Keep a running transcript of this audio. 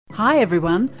Hi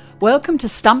everyone, welcome to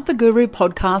Stump the Guru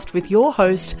podcast with your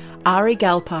host, Ari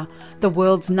Galper, the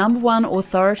world's #1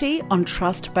 authority on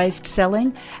trust-based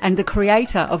selling and the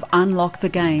creator of Unlock the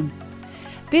Game.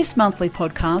 This monthly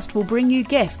podcast will bring you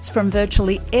guests from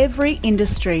virtually every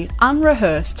industry,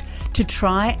 unrehearsed, to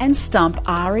try and stump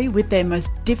Ari with their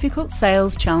most difficult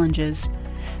sales challenges.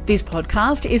 This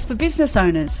podcast is for business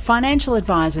owners, financial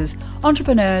advisors,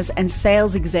 entrepreneurs, and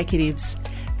sales executives.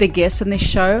 The guests on this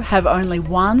show have only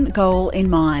one goal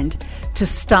in mind: to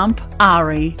stump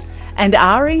Ari. And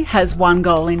Ari has one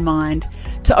goal in mind: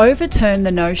 to overturn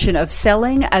the notion of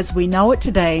selling as we know it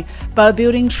today by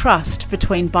building trust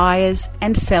between buyers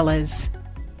and sellers.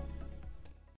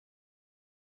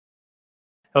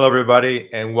 Hello,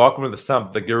 everybody, and welcome to the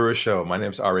Stump the Guru Show. My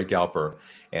name is Ari Galper,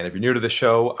 and if you're new to the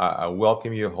show, I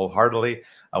welcome you wholeheartedly.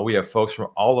 We have folks from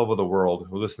all over the world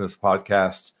who listen to this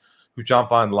podcast, who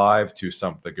jump on live to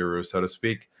Stump the Guru, so to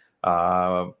speak.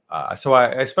 So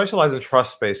I specialize in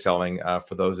trust-based selling,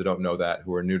 for those who don't know that,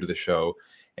 who are new to the show.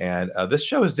 And this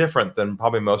show is different than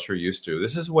probably most are used to.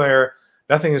 This is where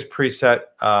nothing is preset.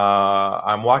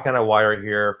 I'm walking on a wire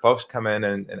here. Folks come in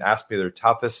and ask me their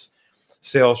toughest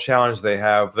sales challenge they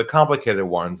have, the complicated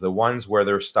ones, the ones where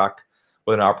they're stuck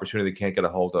with an opportunity they can't get a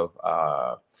hold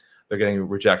of. They're getting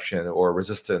rejection or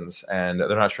resistance, and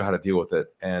they're not sure how to deal with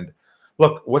it. And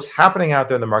look, what's happening out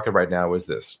there in the market right now is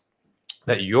this: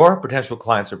 that your potential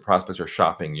clients or prospects are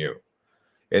shopping you.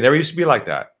 It never used to be like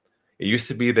that. It used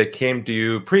to be they came to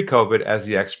you pre-COVID as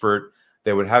the expert.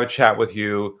 They would have a chat with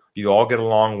you. You all get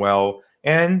along well,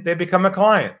 and they become a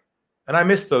client. And I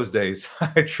miss those days.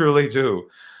 I truly do.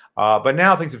 But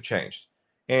now things have changed.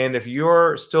 And if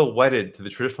you're still wedded to the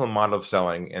traditional model of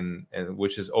selling, and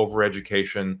which is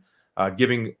overeducation,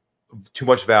 giving too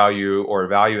much value or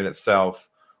value in itself,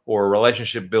 or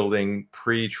relationship building,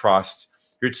 pre-trust,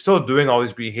 you're still doing all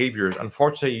these behaviors.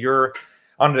 Unfortunately,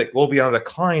 will be on a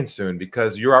decline soon,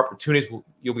 because your opportunities,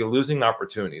 you'll be losing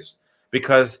opportunities.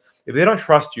 Because if they don't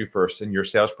trust you first in your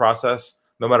sales process,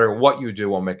 no matter what you do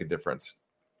won't make a difference.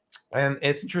 And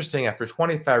it's interesting, after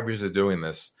 25 years of doing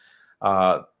this,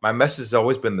 my message has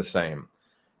always been the same.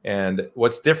 And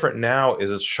what's different now is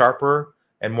it's sharper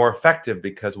and more effective,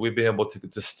 because we've been able to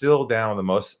distill down the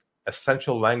most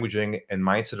essential languaging and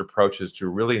mindset approaches to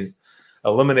really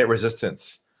eliminate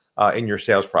resistance in your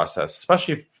sales process,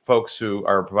 especially folks who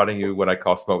are providing you what I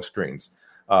call smoke screens,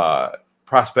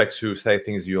 prospects who say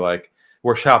things you like,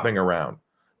 we're shopping around.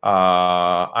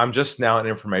 I'm just now in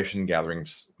information gathering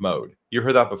mode. You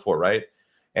heard that before, right?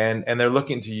 And they're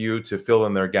looking to you to fill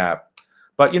in their gap.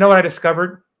 But you know what I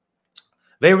discovered?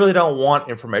 They really don't want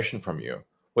information from you.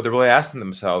 What they're really asking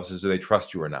themselves is, do they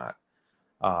trust you or not?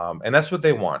 And that's what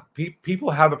they want. People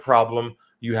have a problem.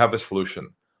 You have a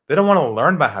solution. They don't want to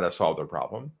learn about how to solve their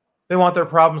problem. They want their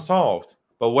problem solved.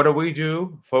 But what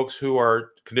do? Folks who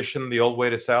are conditioned the old way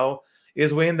to sell,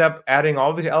 is we end up adding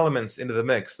all these elements into the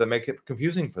mix that make it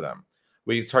confusing for them.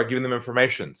 We start giving them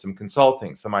information, some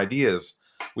consulting, some ideas.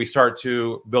 We start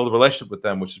to build a relationship with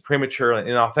them, which is premature and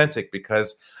inauthentic,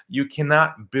 because you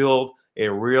cannot build a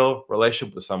real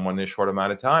relationship with someone in a short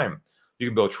amount of time. You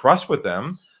can build trust with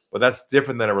them, but that's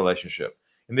different than a relationship.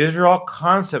 And these are all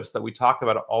concepts that we talk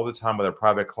about all the time with our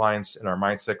private clients in our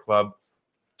Mindset Club.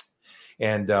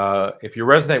 And if you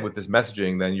resonate with this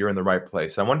messaging, then you're in the right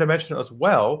place. I wanted to mention as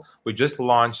well, we just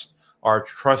launched our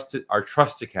Trust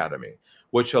Academy,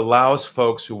 which allows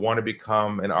folks who want to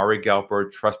become an Ari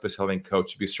Galper trust-based selling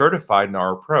coach to be certified in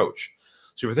our approach.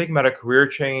 So if you're thinking about a career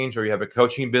change, or you have a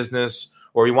coaching business,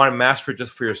 or you want to master it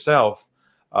just for yourself,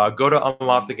 go to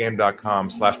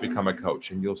unlockthegame.com/become a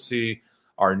coach, and you'll see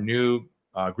our new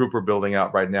group we're building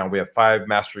out right now. We have 5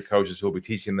 master coaches who will be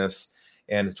teaching this,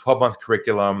 and it's a 12-month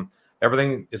curriculum.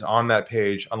 Everything is on that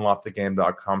page,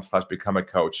 unlockthegame.com/become a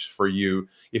coach, for you.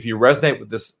 If you resonate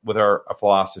with our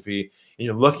philosophy, and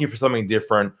you're looking for something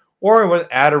different, or want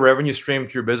to add a revenue stream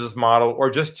to your business model, or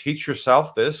just teach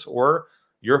yourself this, or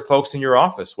your folks in your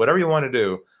office, whatever you want to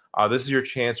do, this is your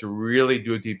chance to really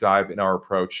do a deep dive in our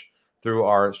approach through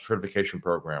our certification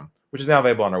program, which is now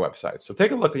available on our website. So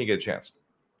take a look when you get a chance.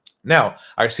 Now,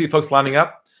 I see folks lining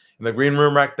up in the green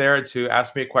room right there to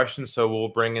ask me a question. So we'll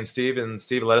bring in Steve, and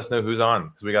Steve, let us know who's on,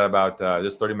 because we got about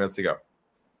just 30 minutes to go.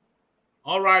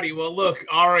 All righty. Well, look,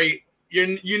 Ari,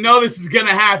 you know this is going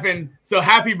to happen. So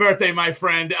happy birthday, my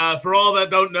friend. For all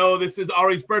that don't know, this is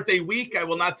Ari's birthday week. I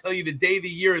will not tell you the day, the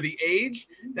year, or the age.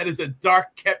 That is a dark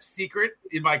kept secret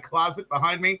in my closet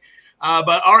behind me.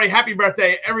 But Ari, happy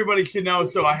birthday. Everybody should know.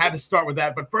 So I had to start with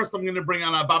that. But first, I'm going to bring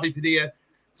on Bobby Padilla.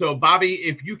 So Bobby,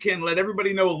 if you can let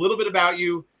everybody know a little bit about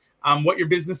you, what your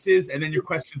business is, and then your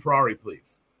question for Ari,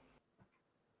 please.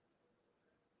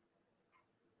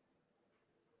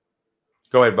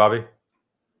 Go ahead, Bobby.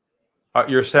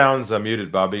 Your sound's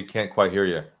muted, Bobby. Can't quite hear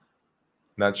you.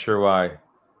 Not sure why.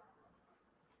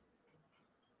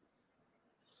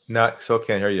 Still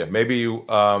can't hear you. Maybe you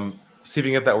see if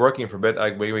you can get that working for a bit.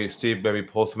 Like maybe Steve, maybe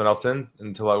pull someone else in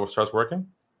until it starts working.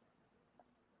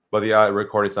 But the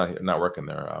recording's not working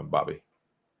there, Bobby.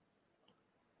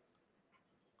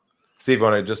 Steve, you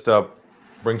want to just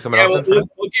bring someone else in?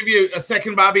 We'll give you a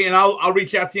second, Bobby, and I'll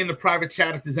reach out to you in the private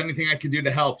chat if there's anything I can do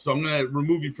to help. So I'm going to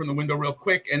remove you from the window real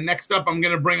quick. And next up, I'm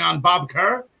going to bring on Bob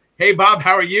Kerr. Hey, Bob,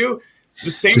 how are you?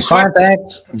 Just fine,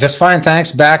 thanks. Just fine,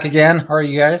 thanks. Back again. How are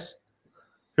you guys?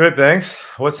 Good, thanks.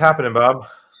 What's happening, Bob?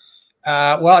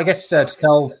 Well, I guess to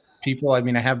tell people, I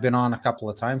mean, I have been on a couple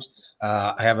of times.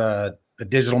 I have a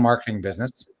digital marketing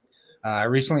business. I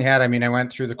recently I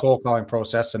went through the cold calling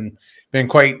process and been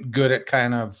quite good at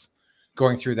kind of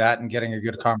going through that and getting a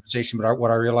good conversation. But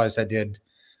what I realized I did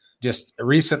just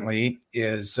recently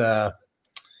is I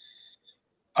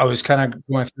was kind of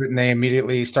going through it and they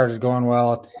immediately started going,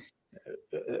 well,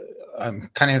 I'm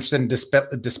kind of interested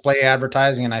in display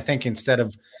advertising. And I think instead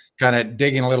of kind of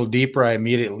digging a little deeper, I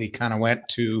immediately kind of went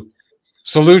to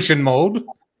solution mode,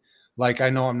 like I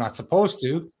know I'm not supposed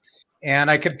to.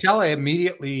 And I could tell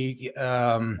immediately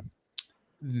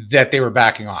that they were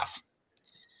backing off.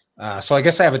 So I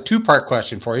guess I have a two-part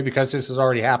question for you because this has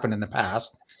already happened in the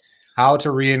past. How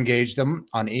to re-engage them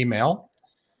on email.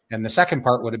 And the second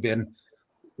part would have been,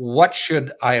 what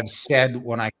should I have said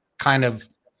when I kind of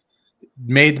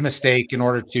made the mistake in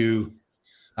order to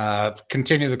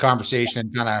continue the conversation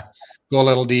and kind of go a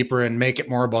little deeper and make it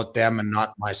more about them and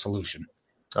not my solution.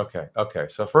 Okay.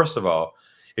 So first of all,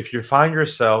 if you find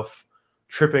yourself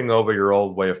tripping over your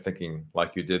old way of thinking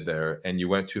like you did there and you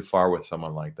went too far with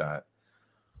someone like that,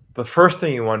 the first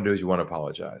thing you want to do is you want to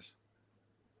apologize.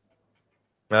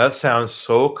 Now that sounds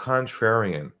so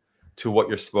contrarian to what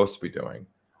you're supposed to be doing.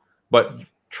 But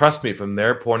trust me, from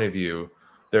their point of view,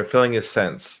 they're feeling a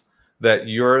sense that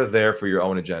you're there for your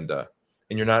own agenda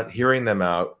and you're not hearing them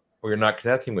out or you're not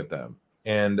connecting with them.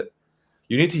 And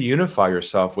you need to unify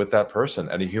yourself with that person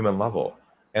at a human level.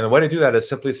 And the way to do that is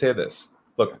simply say this.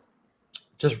 Look,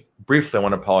 just briefly, I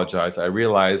want to apologize. I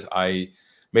realize I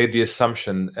made the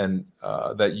assumption and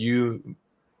that you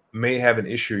may have an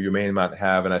issue you may not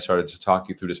have, and I started to talk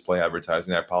you through display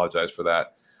advertising. I apologize for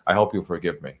that. I hope you'll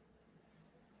forgive me.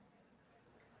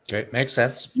 Okay, makes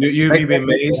sense. You'd be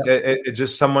amazed at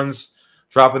just someone's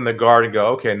dropping the guard and go,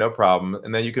 okay, no problem.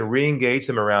 And then you can re-engage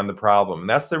them around the problem. And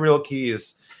that's the real key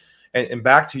is, and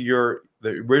back to the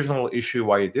original issue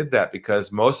why you did that,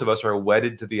 because most of us are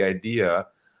wedded to the idea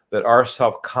that our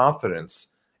self-confidence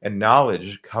and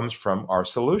knowledge comes from our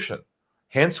solution.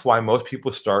 Hence why most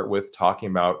people start with talking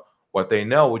about what they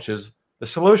know, which is the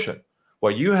solution.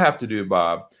 What you have to do,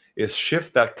 Bob, is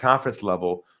shift that confidence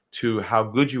level to how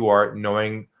good you are at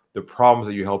knowing the problems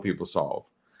that you help people solve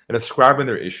and describing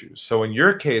their issues. So in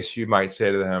your case, you might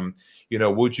say to them,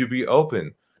 would you be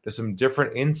open to some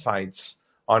different insights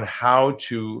on how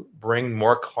to bring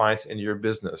more clients into your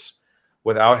business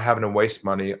without having to waste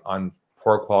money on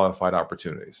poor qualified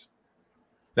opportunities?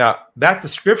 Now, that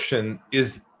description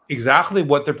is exactly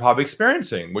what they're probably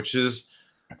experiencing, which is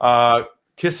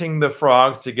kissing the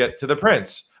frogs to get to the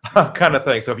prince kind of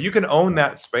thing. So if you can own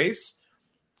that space,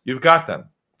 you've got them,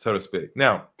 so to speak.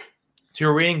 Now, to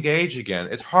re-engage again,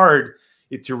 it's hard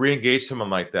to re-engage someone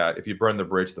like that if you burn the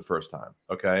bridge the first time,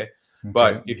 okay?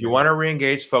 But if you want to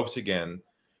re-engage folks again,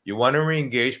 you want to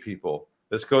re-engage people.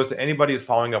 This goes to anybody who's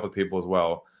following up with people as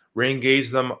well. Re-engage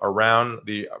them around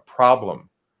the problem,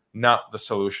 not the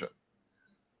solution.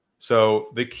 So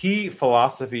the key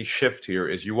philosophy shift here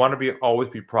is you want to always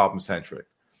be problem-centric.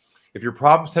 If you're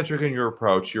problem-centric in your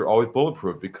approach, you're always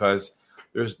bulletproof because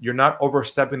you're not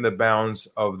overstepping the bounds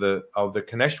of the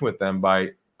connection with them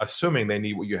by assuming they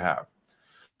need what you have.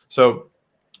 So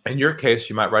in your case,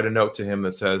 you might write a note to him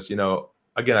that says,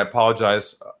 again, I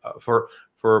apologize for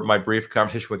my brief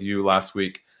conversation with you last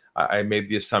week. I made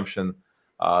the assumption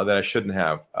that I shouldn't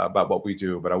have about what we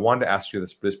do, but I wanted to ask you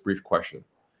this brief question.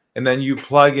 And then you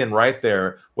plug in right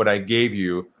there what I gave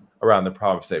you around the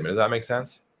problem statement. Does that make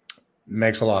sense?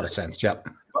 Makes a lot of sense. Yep.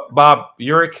 Bob,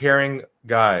 you're a caring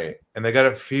guy, and they got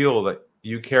to feel that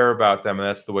you care about them, and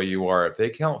that's the way you are. If they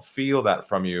can't feel that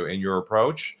from you in your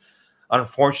approach,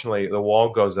 unfortunately, the wall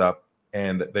goes up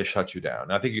and they shut you down.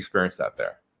 I think you experienced that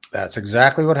there. That's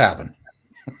exactly what happened.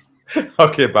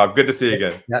 Okay, Bob. Good to see you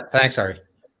again. Yeah, thanks, Ari.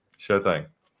 Sure thing.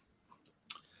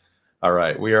 All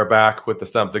right. We are back with the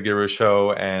Stump the Guru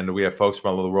show, and we have folks from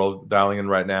all over the world dialing in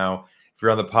right now. If you're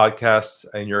on the podcast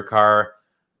in your car,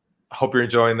 I hope you're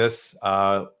enjoying this.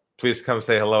 Please come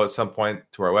say hello at some point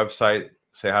to our website.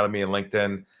 Say hi to me on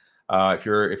LinkedIn. If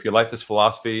you like this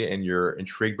philosophy and you're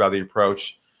intrigued by the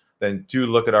approach, then do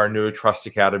look at our new Trust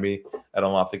Academy at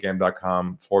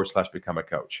unlockthegame.com/become a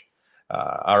coach.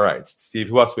 All right, Steve,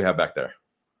 who else do we have back there?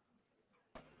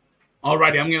 All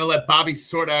righty, I'm going to let Bobby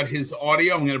sort out his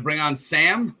audio. I'm going to bring on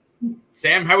Sam.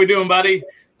 Sam, how we doing, buddy?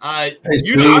 I'm not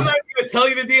going to tell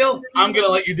you the deal. I'm going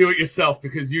to let you do it yourself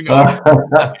because you know.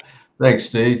 Thanks,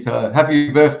 Steve.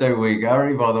 Happy birthday week,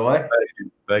 Ari, by the way.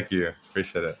 Thank you.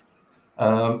 Appreciate it.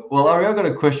 Well, Ari, I've got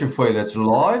a question for you that's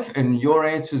live, and your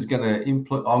answer is I'm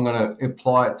going to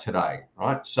apply it today,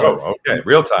 right? So, okay,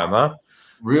 real time, huh?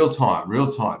 Real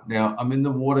time. Now, I'm in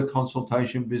the water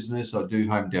consultation business. I do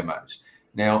home demos.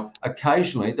 Now,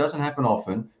 occasionally, it doesn't happen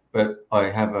often, but I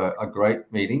have a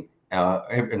great meeting,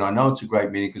 and I know it's a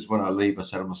great meeting because when I leave, I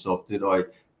say to myself, "Did I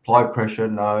apply pressure?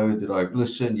 No. Did I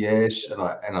listen? Yes." And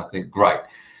I think, great.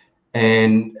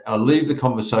 And I leave the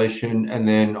conversation, and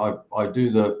then I do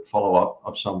the follow-up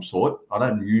of some sort. I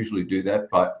don't usually do that,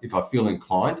 but if I feel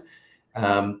inclined.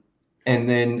 And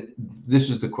then this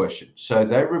is the question. So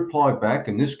they reply back.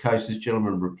 In this case, this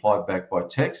gentleman replied back by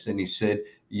text, and he said,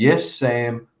 "Yes,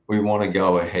 Sam, we want to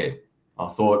go ahead." I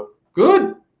thought,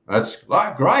 good, that's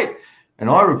great. And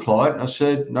I replied, and I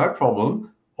said, "No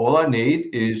problem. All I need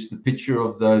is the picture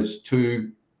of those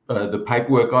two, the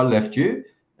paperwork I left you,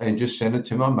 and just send it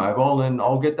to my mobile, and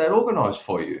I'll get that organized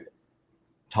for you."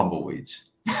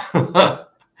 Tumbleweeds.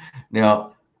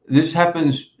 Now, this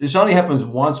only happens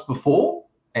once before,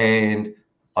 and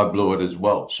I blew it as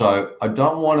well. So I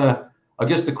don't want to, I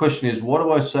guess the question is, what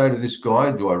do I say to this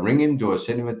guy? Do I ring him? Do I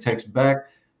send him a text back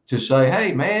to say,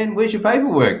 "Hey, man, where's your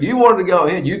paperwork? You wanted to go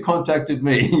ahead. You contacted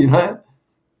me," you know?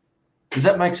 Does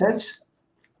that make sense?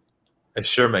 It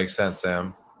sure makes sense,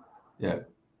 Sam. Yeah.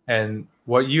 And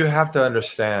what you have to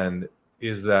understand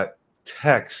is that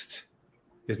text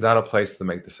is not a place to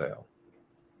make the sale.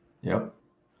 Yep.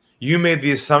 You made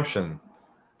the assumption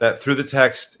that through the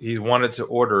text he wanted to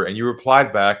order, and you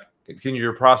replied back, continue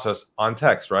your process on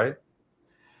text, right?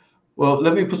 Well,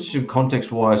 let me put some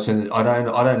context why I send it. I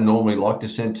don't normally like to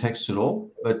send texts at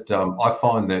all, but I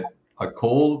find that I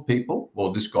call people.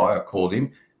 Well, this guy, I called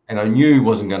him, and I knew he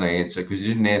wasn't going to answer because he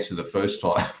didn't answer the first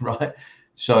time, right?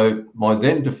 So my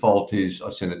then default is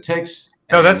I send a text.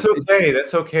 No, that's okay.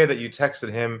 That's okay that you texted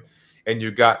him and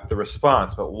you got the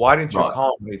response, but why didn't you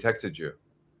call him when he texted you?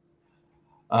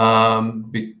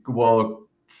 Well,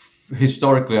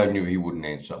 historically, I knew he wouldn't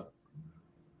answer.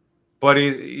 But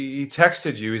he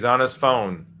texted you. He's on his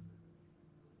phone.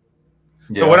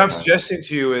 Yeah, so what I'm suggesting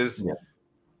to you is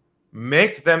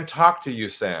make them talk to you,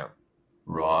 Sam.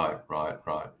 Right.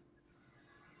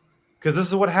 Because this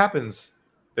is what happens.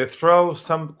 They throw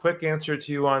some quick answer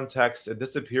to you on text. It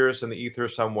disappears in the ether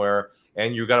somewhere,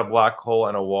 and you got a black hole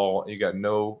and a wall, and you got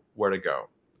nowhere to go.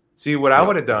 See, what I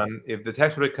would have done, if the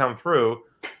text would have come through,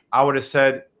 I would have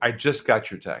said, "I just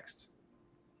got your text."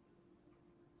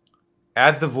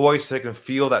 Add the voice so they can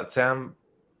feel that Sam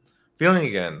feeling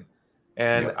again.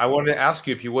 And I wanted to ask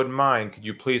you, if you wouldn't mind, could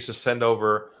you please just send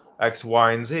over X,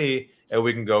 Y, and Z, and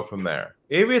we can go from there.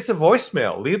 Maybe it's a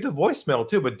voicemail. Leave the voicemail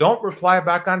too, but don't reply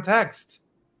back on text.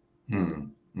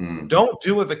 Don't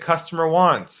do what the customer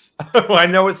wants. I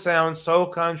know it sounds so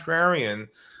contrarian,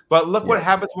 but look what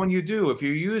happens when you do. If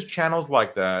you use channels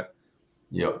like that,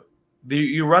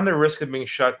 you run the risk of being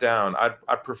shut down.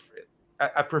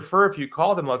 I prefer if you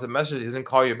call them, let the message doesn't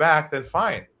call you back, then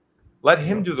fine. Let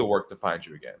him do the work to find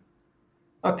you again.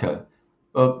 Okay.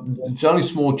 The only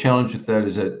small challenge with that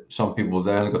is that some people,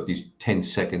 they only got these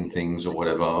 10-second things or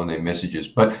whatever on their messages.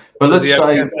 But let's say... Does he have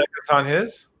 10 seconds on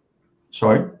his?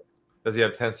 Sorry? Does he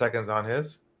have 10 seconds on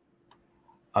his?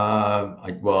 I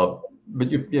can't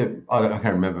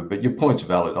remember, but your point's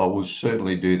valid. I will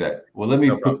certainly do that. Well, let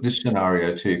me put this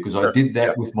scenario too, because I did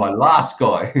that with my last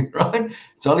guy, right?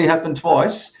 It's only happened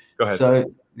twice. Go ahead.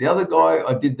 So the other guy,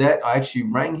 I did that. I actually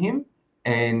rang him,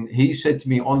 and he said to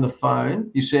me on the phone,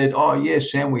 he said, "Oh, yeah,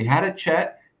 Sam, we had a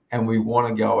chat and we want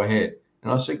to go ahead."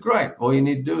 And I said, "Great. All you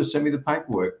need to do is send me the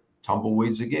paperwork."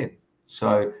 Tumbleweeds again.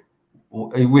 So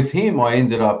with him, I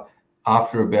ended up,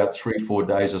 after about 3-4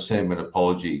 days, I sent him an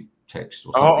apology text.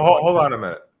 Or something hold on a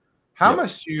minute. How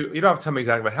much do you don't have to tell me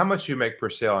exactly, but how much do you make per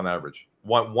sale on average?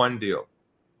 One deal?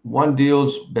 One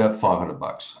deal's about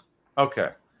 $500. Okay.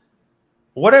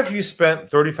 What if you spent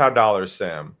 $35,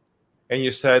 Sam, and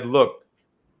you said, "Look,"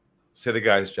 say the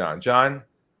guy's John,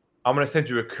 "I'm going to send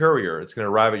you a courier. It's going to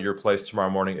arrive at your place tomorrow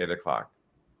morning, 8 o'clock.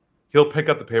 He'll pick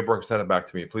up the paperwork and send it back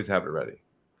to me. Please have it ready."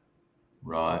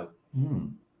 Right.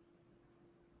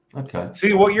 Okay.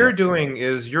 See, what you're doing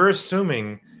is you're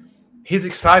assuming he's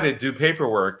excited to do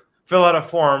paperwork, fill out a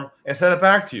form, and send it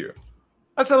back to you.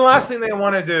 That's the last thing they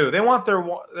want to do. They want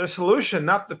their solution,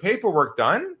 not the paperwork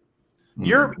done.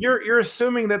 You're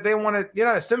assuming that they want to. You're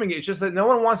not assuming it. It's just that no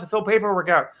one wants to fill paperwork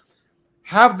out.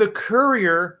 Have the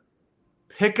courier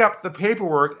pick up the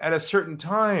paperwork at a certain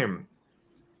time.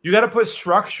 You got to put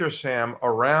structure, Sam,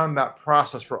 around that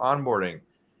process for onboarding,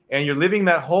 and you're leaving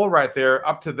that hole right there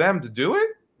up to them to do it.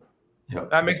 Yep.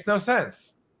 That makes no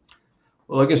sense.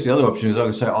 Well, I guess the other option is I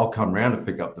can say I'll come round and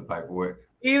pick up the paperwork.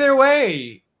 Either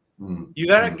way, you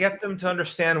got to get them to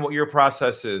understand what your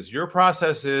process is. Your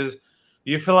process is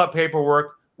you fill out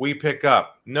paperwork, we pick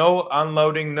up. No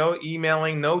unloading, no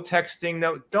emailing, no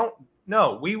texting.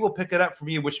 No, we will pick it up from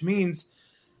you, which means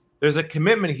there's a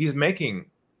commitment he's making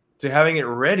to having it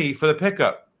ready for the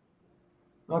pickup.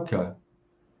 Okay.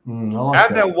 I like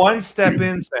Add that one step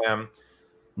in, Sam.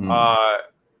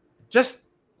 Just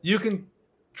you can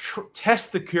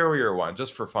test the courier one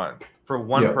just for fun for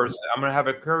one person. I'm going to have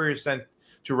a courier sent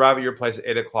to arrive at your place at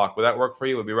 8 o'clock. Will that work for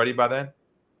you? Will it be ready by then?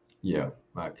 Yeah.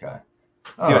 Okay.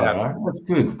 See what happens. Right. That's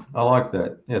good. I like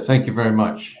that. Yeah. Thank you very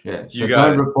much. Yeah. So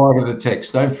don't reply to the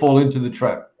text. Don't fall into the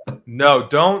trap. No,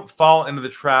 don't fall into the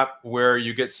trap where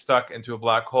you get stuck into a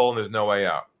black hole and there's no way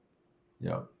out.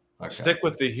 Yeah. Okay. Stick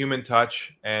with the human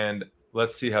touch and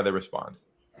let's see how they respond.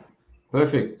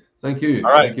 Perfect. Thank you.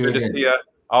 All right. Thank you Good again. to see you.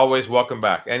 Always welcome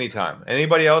back anytime.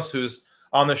 Anybody else who's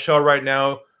on the show right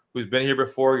now, who's been here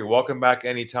before, you're welcome back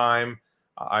anytime.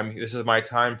 This is my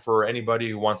time for anybody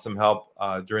who wants some help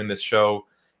during this show.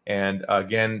 And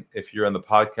again, if you're on the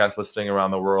podcast listening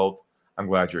around the world, I'm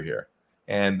glad you're here.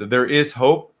 And there is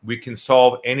hope. We can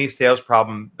solve any sales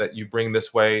problem that you bring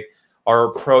this way.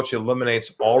 Our approach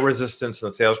eliminates all resistance in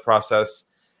the sales process,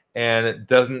 and it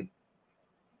doesn't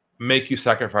make you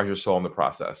sacrifice your soul in the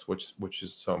process, which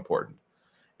is so important.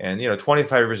 And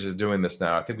 25 years of doing this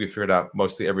now, I think we figured out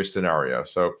mostly every scenario.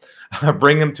 So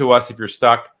bring them to us if you're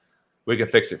stuck. We can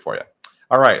fix it for you.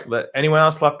 All right. Anyone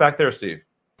else left back there, Steve?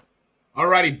 All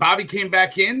righty. Bobby came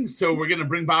back in, so we're going to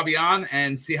bring Bobby on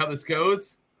and see how this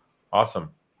goes. Awesome.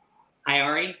 Hi,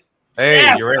 Ari. Hey,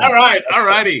 yes, you're in. All right. All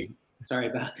righty. Sorry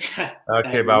about that.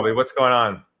 Okay, Bobby, what's going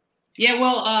on? Yeah,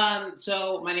 well,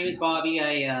 so my name is Bobby.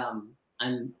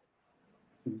 I'm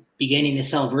beginning to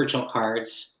sell virtual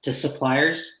cards to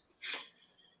suppliers.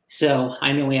 So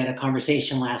I know we had a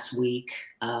conversation last week.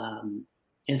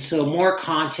 And so more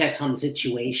context on the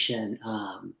situation.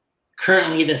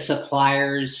 Currently, the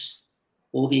suppliers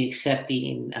will be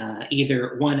accepting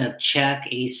either one of check,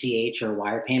 ACH, or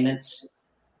wire payments.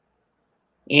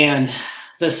 And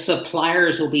the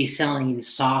suppliers will be selling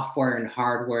software and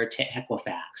hardware to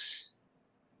Equifax.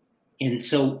 And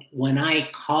so when I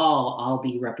call, I'll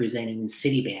be representing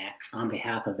Citibank on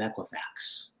behalf of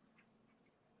Equifax.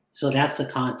 So that's the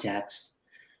context.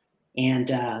 And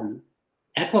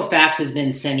Equifax has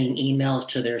been sending emails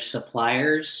to their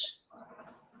suppliers.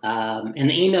 And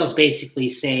the emails basically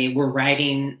say, we're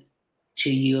writing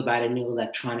to you about a new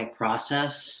electronic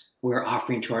process we're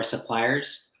offering to our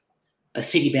suppliers. A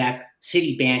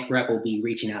Citibank rep will be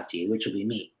reaching out to you, which will be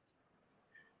me.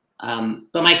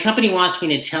 But my company wants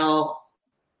me to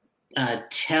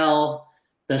tell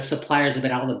the suppliers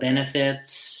about all the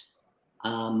benefits.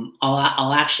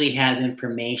 I'll actually have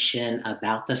information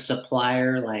about the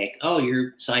supplier, like,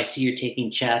 so I see you're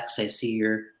taking checks. I see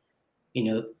your,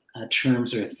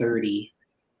 terms are 30.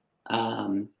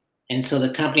 And so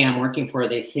the company I'm working for,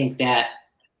 they think that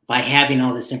by having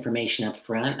all this information up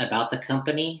front about the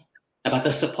company, about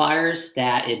the suppliers,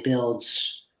 that it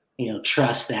builds,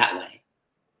 trust that way.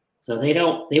 So they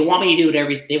want me to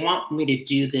they want me to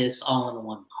do this all in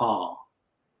one call.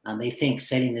 They think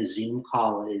setting a Zoom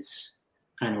call is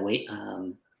kind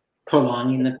of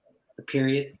prolonging the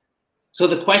period. So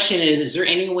the question is there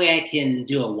any way I can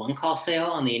do a one call sale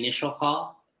on the initial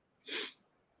call?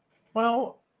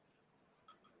 Well,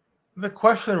 the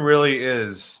question really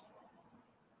is,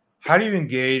 how do you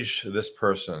engage this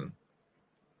person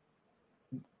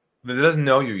that doesn't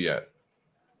know you yet?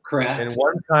 Correct. In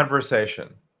one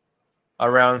conversation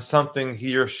around something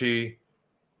he or she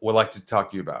would like to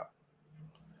talk to you about.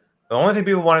 The only thing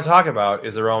people want to talk about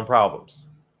is their own problems.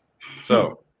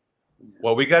 So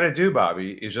what we got to do,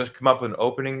 Bobby, is just come up with an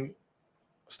opening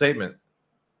statement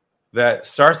that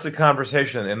starts the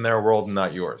conversation in their world and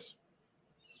not yours.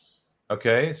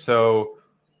 Okay? So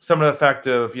some of the effect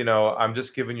of, I'm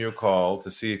just giving you a call to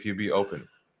see if you'd be open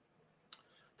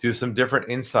to some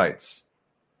different insights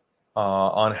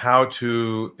on how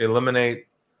to eliminate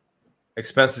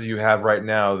expenses you have right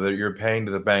now that you're paying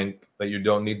to the bank that you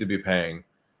don't need to be paying,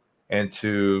 and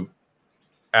to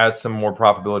add some more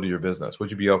profitability to your business. Would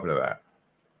you be open to that?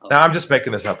 Okay. Now, I'm just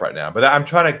making this up right now, but I'm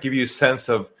trying to give you a sense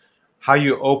of how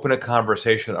you open a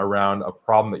conversation around a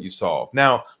problem that you solve.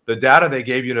 Now, the data they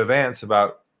gave you in advance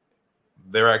about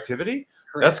their activity,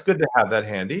 Correct. That's good to have that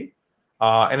handy.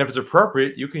 And if it's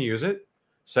appropriate, you can use it.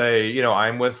 Say,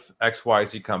 I'm with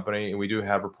XYZ company, and we do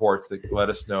have reports that let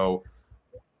us know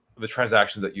the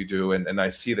transactions that you do. And I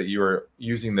see that you are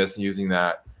using this and using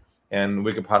that. And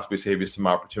we could possibly save you some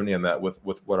opportunity on that with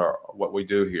what we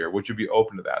do here. Would you be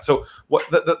open to that? So what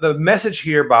the message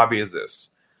here, Bobby, is this.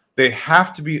 They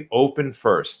have to be open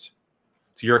first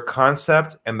to your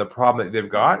concept and the problem that they've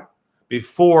got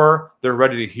before they're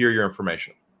ready to hear your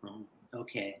information.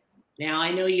 Okay. Now,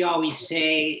 I know you always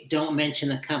say don't mention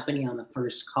the company on the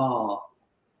first call.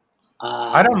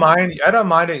 I don't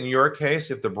mind it in your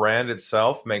case if the brand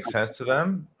itself makes sense to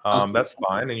them. That's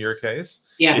fine in your case.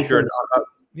 Yeah. If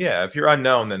you're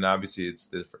unknown, then obviously it's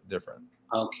different.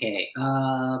 Okay.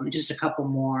 Just a couple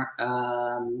more.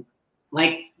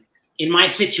 Like in my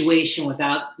situation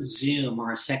without Zoom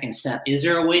or a second step, is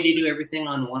there a way to do everything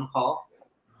on one call?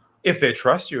 If they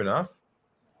trust you enough,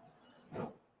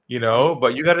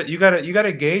 but you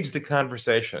gotta gauge the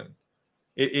conversation.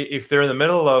 If they're in the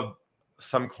middle of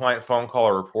some client phone call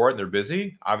or report and they're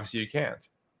busy, obviously you can't.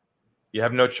 You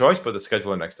have no choice but to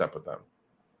schedule a next step with them,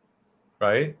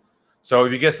 right? So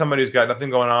if you get somebody who's got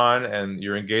nothing going on and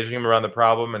you're engaging him around the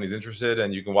problem and he's interested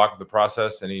and you can walk through the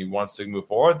process and he wants to move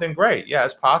forward, then great. Yeah,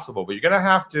 it's possible. But you're going to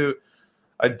have to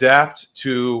adapt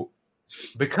to,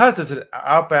 because it's an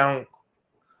outbound,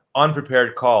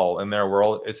 unprepared call in their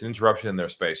world, it's an interruption in their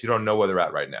space. You don't know where they're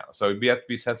at right now. So you have to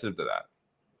be sensitive to that.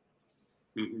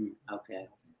 Mm-hmm. Okay.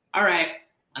 All right.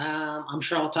 I'm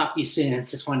sure I'll talk to you soon.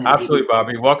 Just wanted Absolutely,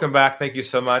 Bobby. Welcome back. Thank you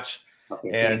so much. Okay,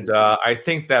 and I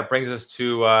think that brings us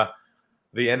to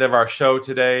the end of our show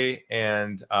today.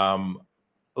 And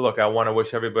look, I want to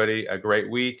wish everybody a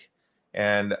great week,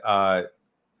 and to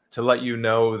let you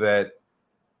know that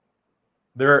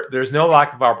there's no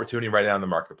lack of opportunity right now in the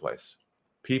marketplace.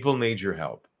 People need your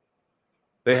help.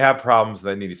 They have problems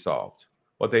they need solved.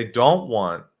 What they don't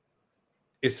want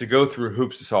is to go through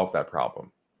hoops to solve that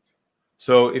problem.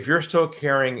 So if you're still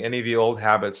carrying any of the old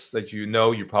habits that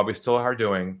you probably still are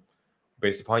doing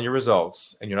based upon your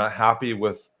results, and you're not happy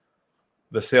with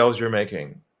the sales you're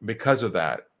making because of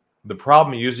that, the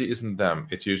problem usually isn't them.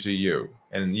 It's usually you.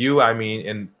 And you, I mean,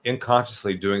 in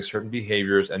unconsciously doing certain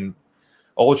behaviors and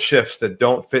old shifts that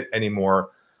don't fit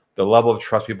anymore the level of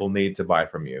trust people need to buy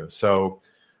from you. So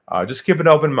just keep an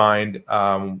open mind.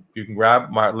 You can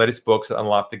grab my latest books at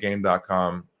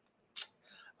unlockthegame.com.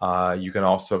 You can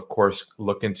also, of course,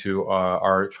 look into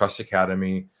our Trust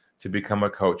Academy to become a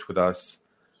coach with us.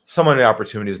 So many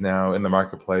opportunities now in the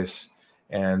marketplace,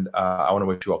 and I want to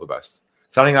wish you all the best.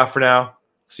 Signing off for now.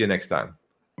 See you next time.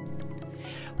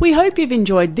 We hope you've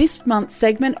enjoyed this month's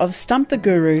segment of Stump the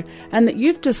Guru and that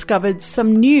you've discovered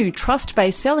some new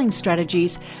trust-based selling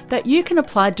strategies that you can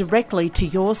apply directly to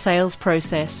your sales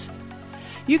process.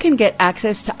 You can get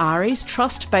access to Ari's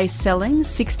Trust-Based Selling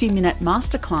 60-minute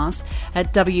masterclass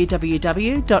at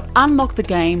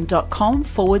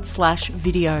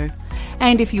www.unlockthegame.com/video.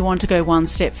 And if you want to go one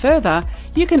step further,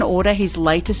 you can order his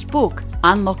latest book,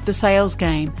 Unlock the Sales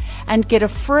Game, and get a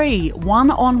free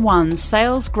one-on-one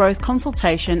sales growth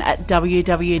consultation at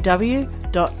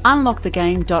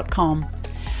www.unlockthegame.com.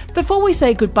 Before we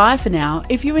say goodbye for now,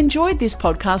 if you enjoyed this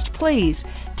podcast, please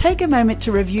take a moment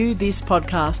to review this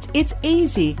podcast. It's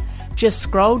easy. Just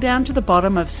scroll down to the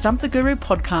bottom of Stump the Guru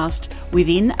podcast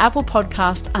within Apple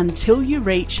Podcast until you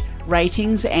reach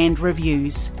ratings and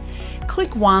reviews.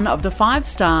 Click one of the 5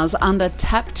 stars under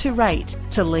Tap to Rate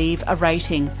to leave a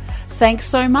rating. Thanks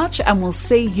so much, and we'll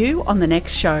see you on the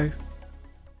next show.